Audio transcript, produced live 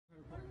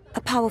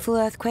A powerful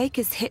earthquake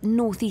has hit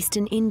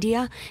northeastern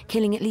India,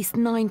 killing at least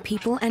 9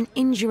 people and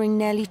injuring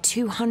nearly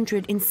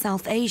 200 in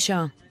South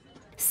Asia.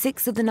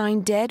 6 of the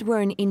 9 dead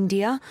were in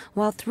India,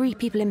 while 3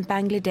 people in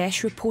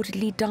Bangladesh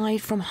reportedly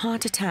died from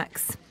heart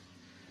attacks.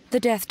 The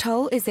death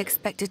toll is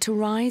expected to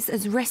rise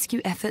as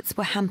rescue efforts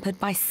were hampered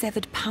by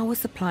severed power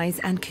supplies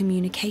and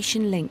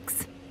communication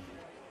links.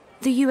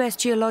 The US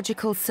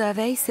Geological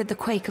Survey said the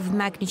quake of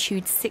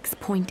magnitude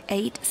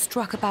 6.8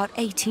 struck about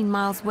 18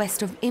 miles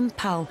west of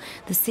Imphal,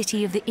 the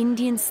city of the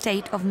Indian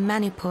state of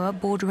Manipur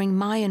bordering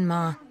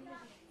Myanmar.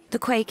 The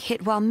quake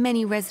hit while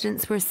many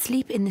residents were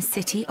asleep in the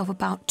city of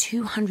about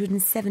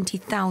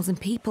 270,000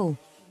 people.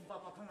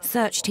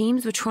 Search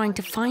teams were trying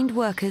to find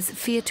workers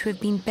feared to have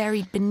been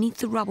buried beneath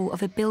the rubble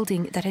of a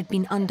building that had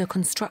been under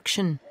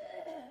construction.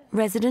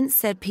 Residents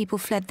said people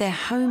fled their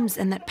homes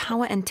and that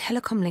power and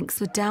telecom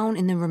links were down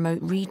in the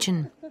remote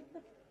region.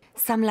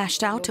 Some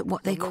lashed out at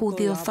what they called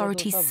the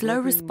authorities' slow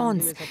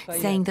response,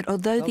 saying that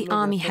although the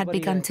army had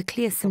begun to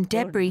clear some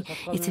debris,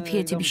 it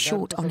appeared to be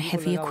short on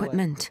heavy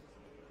equipment.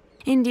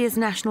 India's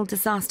National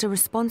Disaster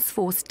Response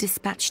Force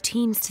dispatched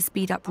teams to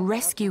speed up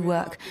rescue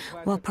work,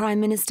 while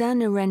Prime Minister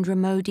Narendra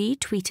Modi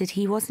tweeted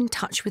he was in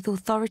touch with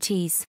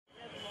authorities.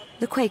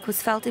 The quake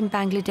was felt in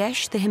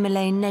Bangladesh, the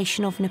Himalayan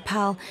nation of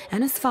Nepal,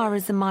 and as far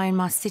as the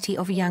Myanmar city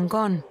of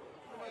Yangon.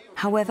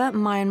 However,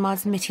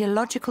 Myanmar's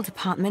meteorological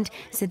department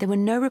said there were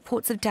no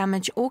reports of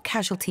damage or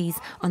casualties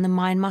on the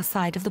Myanmar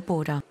side of the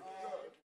border.